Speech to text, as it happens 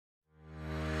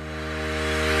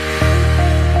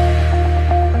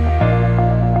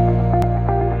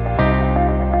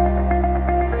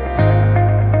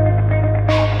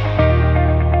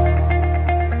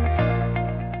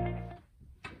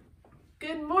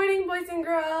morning, boys and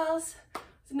girls.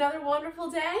 It's another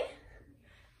wonderful day.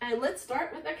 And let's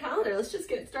start with our calendar. Let's just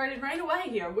get started right away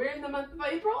here. We're in the month of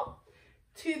April,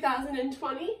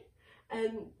 2020.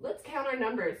 And let's count our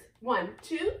numbers. 1,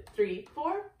 2, 3,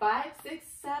 4, 5, 6,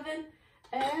 7.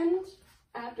 And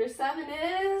after 7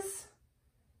 is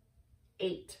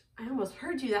 8. I almost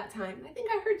heard you that time. I think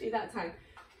I heard you that time.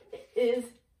 It is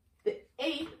the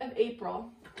 8th of April.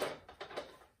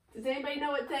 Does anybody know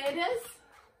what day it is?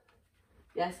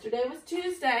 Yesterday was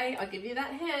Tuesday. I'll give you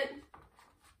that hint.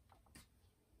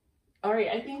 All right,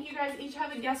 I think you guys each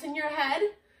have a guess in your head.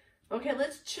 Okay,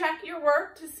 let's check your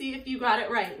work to see if you got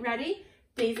it right. Ready?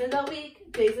 Days of the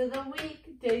week, days of the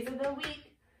week, days of the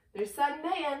week. There's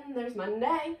Sunday and there's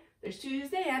Monday. There's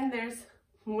Tuesday and there's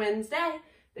Wednesday.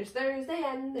 There's Thursday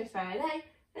and there's Friday.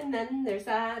 And then there's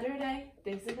Saturday.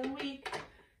 Days of the week.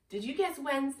 Did you guess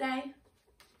Wednesday?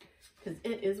 Because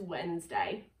it is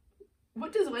Wednesday.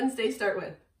 What does Wednesday start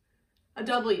with? A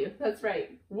W. That's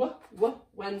right.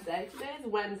 Wednesday. Today is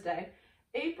Wednesday,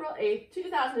 April 8th,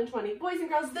 2020. Boys and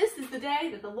girls, this is the day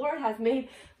that the Lord has made.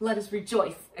 Let us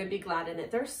rejoice and be glad in it.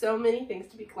 There's so many things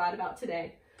to be glad about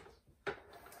today.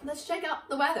 Let's check out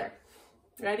the weather.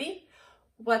 Ready?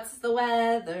 What's the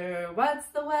weather? What's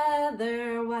the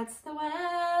weather? What's the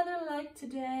weather like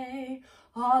today?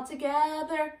 All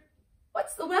together.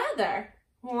 What's the weather?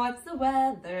 What's the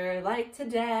weather like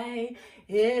today?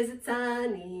 Is it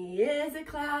sunny? Is it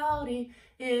cloudy?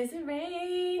 Is it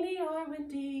rainy or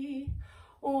windy?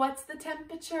 What's the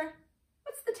temperature?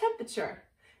 What's the temperature?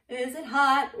 Is it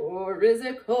hot or is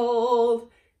it cold?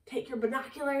 Take your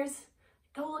binoculars,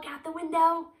 go look out the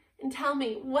window, and tell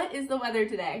me, what is the weather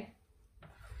today?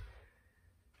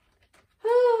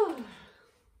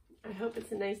 I hope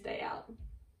it's a nice day out.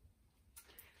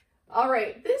 All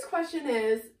right, this question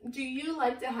is, do you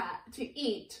like to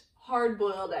eat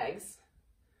hard-boiled eggs?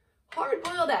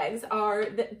 Hard-boiled eggs are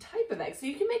the type of eggs. So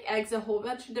you can make eggs a whole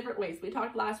bunch of different ways. We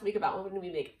talked last week about when we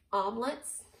make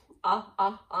omelets.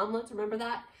 Omelets, remember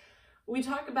that? We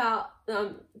talked about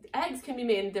eggs can be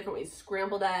made in different ways.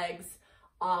 Scrambled eggs,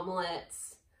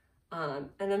 omelets, and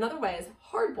another way is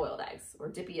hard-boiled eggs or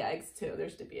dippy eggs too.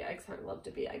 There's dippy eggs. I love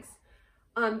dippy eggs.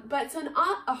 But so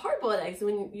a hard-boiled egg is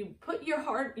when you put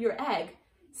your egg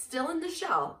still in the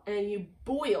shell and you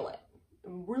boil it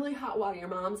in really hot water. Your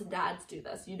moms and dads do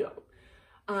this, you don't.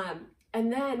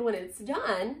 And then when it's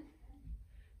done,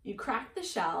 you crack the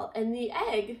shell and the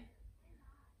egg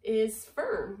is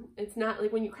firm. It's not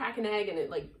like when you crack an egg and it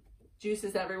like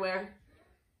juices everywhere.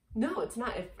 No, it's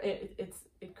not.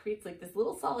 It creates like this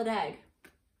little solid egg.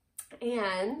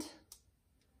 And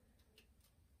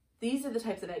these are the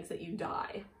types of eggs that you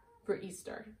dye for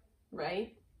Easter,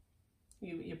 right?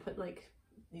 You put like,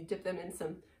 you dip them in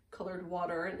some colored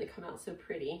water and they come out so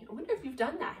pretty. I wonder if you've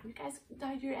done that. Have you guys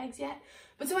dyed your eggs yet?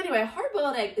 But so anyway, a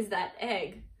hard-boiled egg is that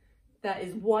egg that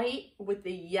is white with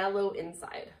the yellow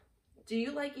inside. Do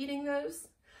you like eating those?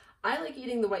 I like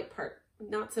eating the white part,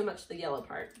 not so much the yellow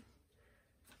part.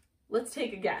 Let's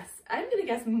take a guess. I'm gonna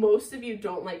guess most of you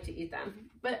don't like to eat them,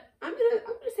 but I'm gonna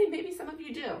say maybe some of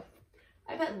you do.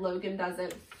 I bet Logan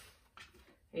doesn't.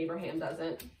 Abraham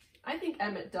doesn't. I think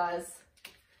Emmett does.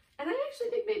 And I actually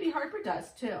think maybe Harper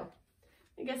does too.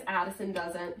 I guess Addison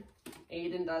doesn't.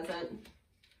 Aiden doesn't.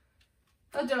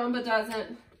 Adomba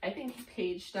doesn't. I think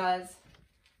Paige does.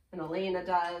 And Elena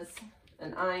does.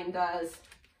 And Ein does.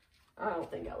 I don't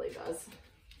think Ellie does.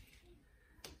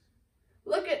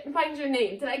 Look at and find your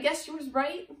name. Did I guess yours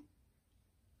right?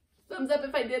 Thumbs up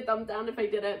if I did, thumbs down if I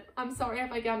didn't. I'm sorry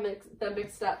if I got them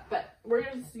mixed up, but we're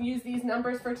going to use these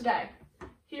numbers for today.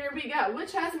 Here we go.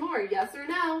 Which has more, yes or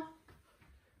no?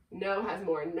 No has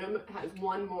more. No has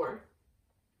one more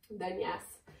than yes.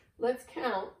 Let's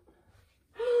count.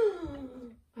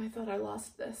 I thought I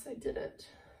lost this. I didn't.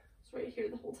 It's right here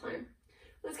the whole time.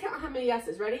 Let's count how many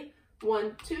yeses. Ready?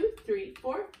 1, 2, 3,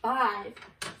 4, 5.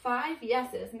 5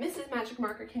 yeses. Mrs. Magic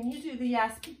Marker, can you do the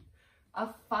yes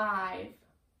of 5?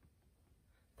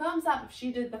 Thumbs up if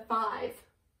she did the 5.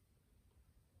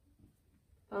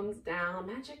 Thumbs down.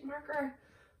 Magic Marker.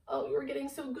 Oh, you were getting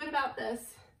so good about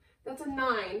this. That's a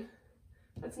 9.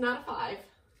 That's not a 5.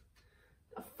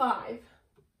 A 5.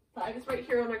 5 is right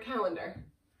here on our calendar.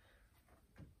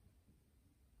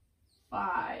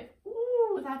 5.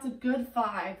 Ooh, that's a good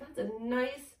 5. That's a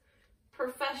nice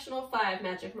professional 5,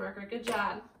 Magic Marker. Good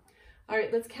job. All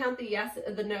right, let's count the yes,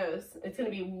 the no's. It's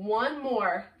going to be one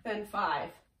more than 5,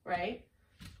 right?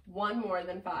 One more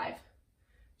than 5.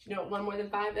 Do you know what one more than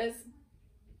 5 is?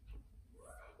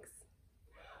 6.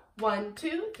 1,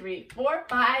 2, 3, 4,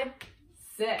 5,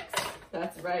 6.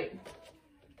 That's right.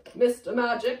 Mr.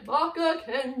 Magic Marker,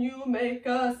 can you make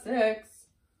a 6?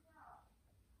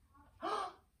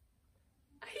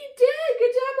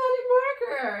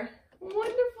 answer.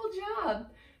 Wonderful job.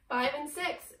 5 and 6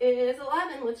 is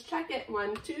 11. Let's check it.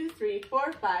 1, 2, 3,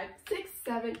 4, 5, 6,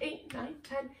 7, 8, 9,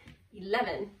 10,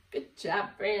 11. Good job,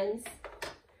 friends.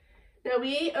 Now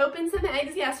we opened some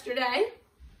eggs yesterday,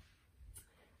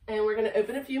 and we're going to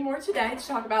open a few more today to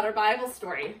talk about our Bible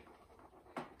story.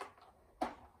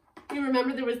 You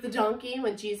remember there was the donkey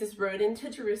when Jesus rode into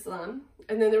Jerusalem,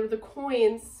 and then there were the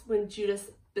coins when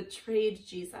Judas betrayed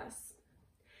Jesus.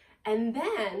 And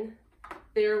then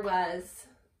there was,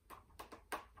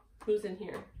 who's in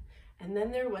here? And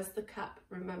then there was the cup,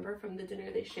 remember, from the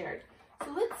dinner they shared.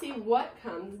 So let's see what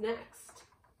comes next.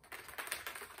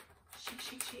 Shake,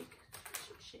 shake, shake,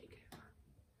 shake, shake.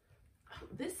 Oh,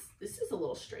 this is a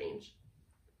little strange.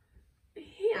 The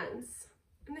hands,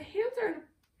 and the hands are in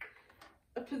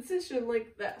a position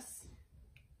like this.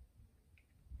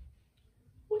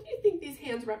 What do you think these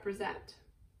hands represent?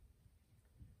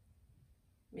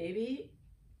 Maybe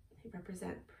they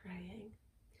represent praying.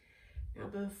 Now,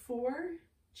 before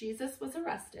Jesus was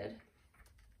arrested,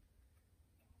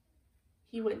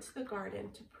 he went to the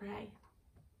garden to pray,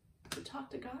 to talk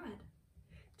to God.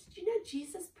 Did you know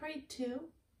Jesus prayed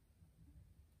too?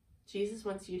 Jesus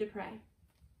wants you to pray.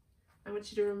 I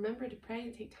want you to remember to pray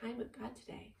and take time with God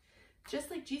today, just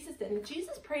like Jesus did. And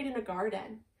Jesus prayed in a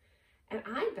garden. And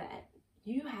I bet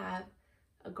you have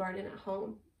a garden at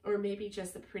home, or maybe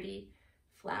just a pretty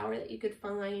flower that you could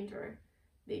find, or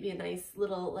maybe a nice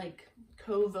little like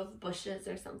cove of bushes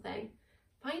or something.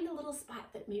 Find a little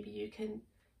spot that maybe you can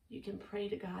pray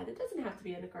to God. It doesn't have to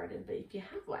be in a garden, but if you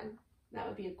have one, that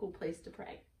would be a cool place to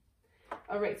pray.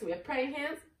 All right, so we have praying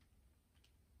hands.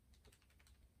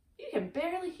 You can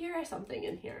barely hear something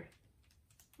in here.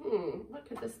 What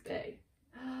could this be?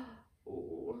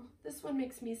 Ooh, this one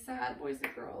makes me sad, boys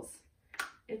and girls.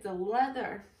 It's a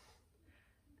leather.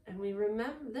 And we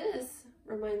remember, this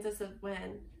reminds us of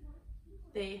when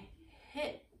they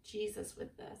hit Jesus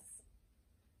with this.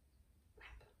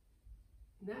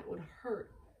 And that would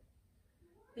hurt.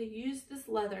 They used this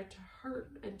leather to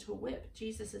hurt and to whip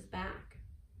Jesus's back.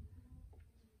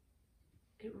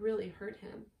 It really hurt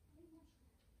him.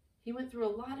 He went through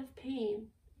a lot of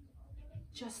pain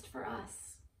just for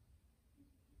us.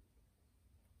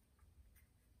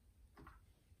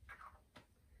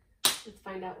 Let's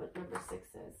find out what number 6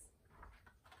 is.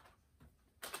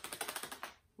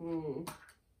 Oh,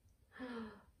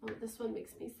 this one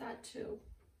makes me sad too.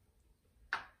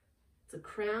 It's a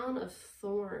crown of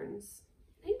thorns.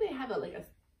 I think they have a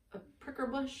pricker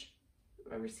bush.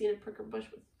 I've ever seen a pricker bush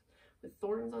with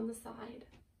thorns on the side.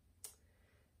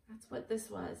 That's what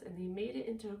this was. And they made it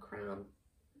into a crown.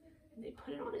 And they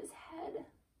put it on his head.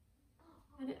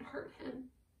 And it hurt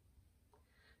him.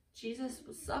 Jesus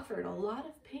suffered a lot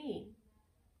of pain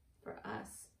for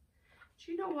us.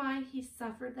 Do you know why he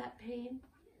suffered that pain?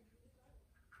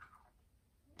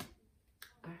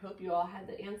 I hope you all had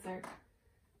the answer.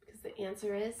 Because the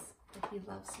answer is that he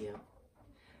loves you.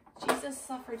 Jesus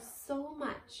suffered so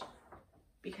much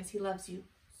because he loves you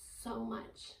so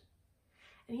much.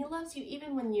 And he loves you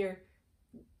even when you're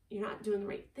not doing the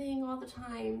right thing all the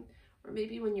time, or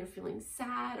maybe when you're feeling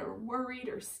sad or worried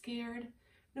or scared.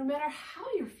 No matter how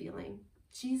you're feeling,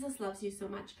 Jesus loves you so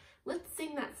much. Let's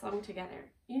sing that song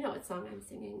together. You know what song I'm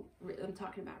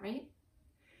talking about, right?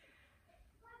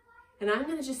 And I'm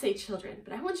going to just say children,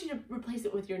 but I want you to replace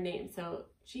it with your name. So,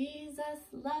 Jesus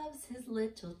loves his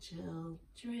little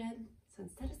children. So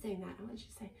instead of saying that, I want you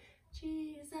to say,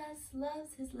 Jesus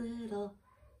loves his little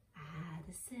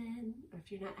Addison. Or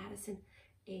if you're not Addison,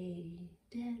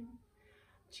 Aiden.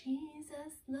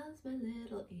 Jesus loves my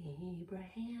little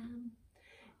Abraham.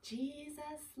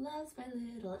 Jesus loves my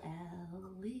little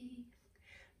Ellie.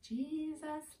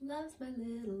 Jesus loves my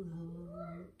little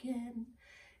Logan.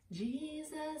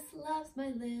 Jesus loves my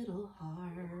little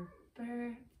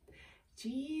Harper.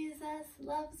 Jesus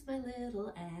loves my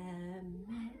little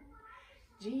Emmett.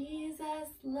 Jesus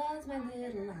loves my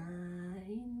little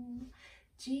Line.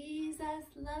 Jesus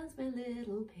loves my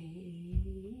little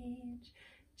Paige.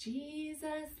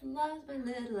 Jesus loves my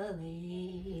little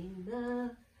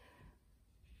Elena.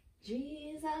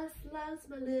 Jesus loves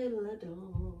my little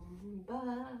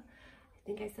Adomba. I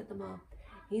think I said them all.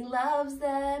 He loves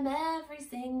them every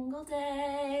single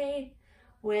day.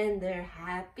 When they're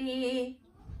happy,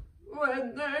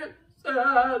 when they're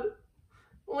sad,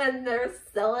 when they're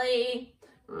silly,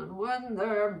 and when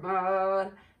they're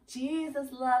mad.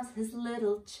 Jesus loves his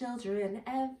little children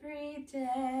every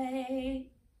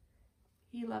day.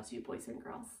 He loves you, boys and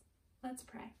girls. Let's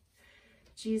pray.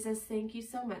 Jesus, thank you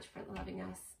so much for loving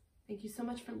us. Thank you so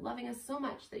much for loving us so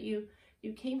much that you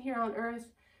came here on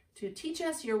earth to teach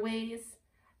us your ways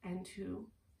and to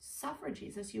suffer,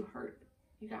 Jesus. You hurt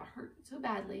You got hurt so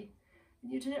badly,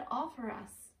 and you did it all for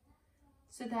us,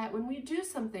 so that when we do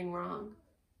something wrong,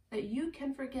 that you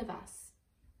can forgive us.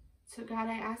 So God,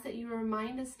 I ask that you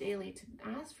remind us daily to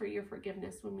ask for your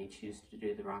forgiveness when we choose to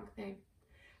do the wrong thing.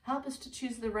 Help us to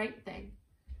choose the right thing,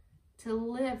 to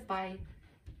live by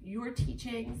your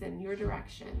teachings and your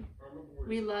direction.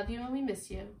 We love you and we miss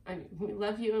you. We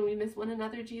love you and we miss one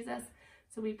another, Jesus.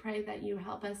 So we pray that you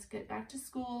help us get back to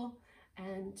school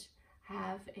and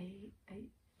have a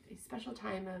special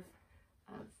time of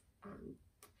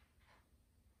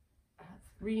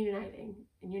reuniting.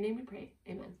 In your name we pray.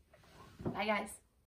 Amen. Bye, guys.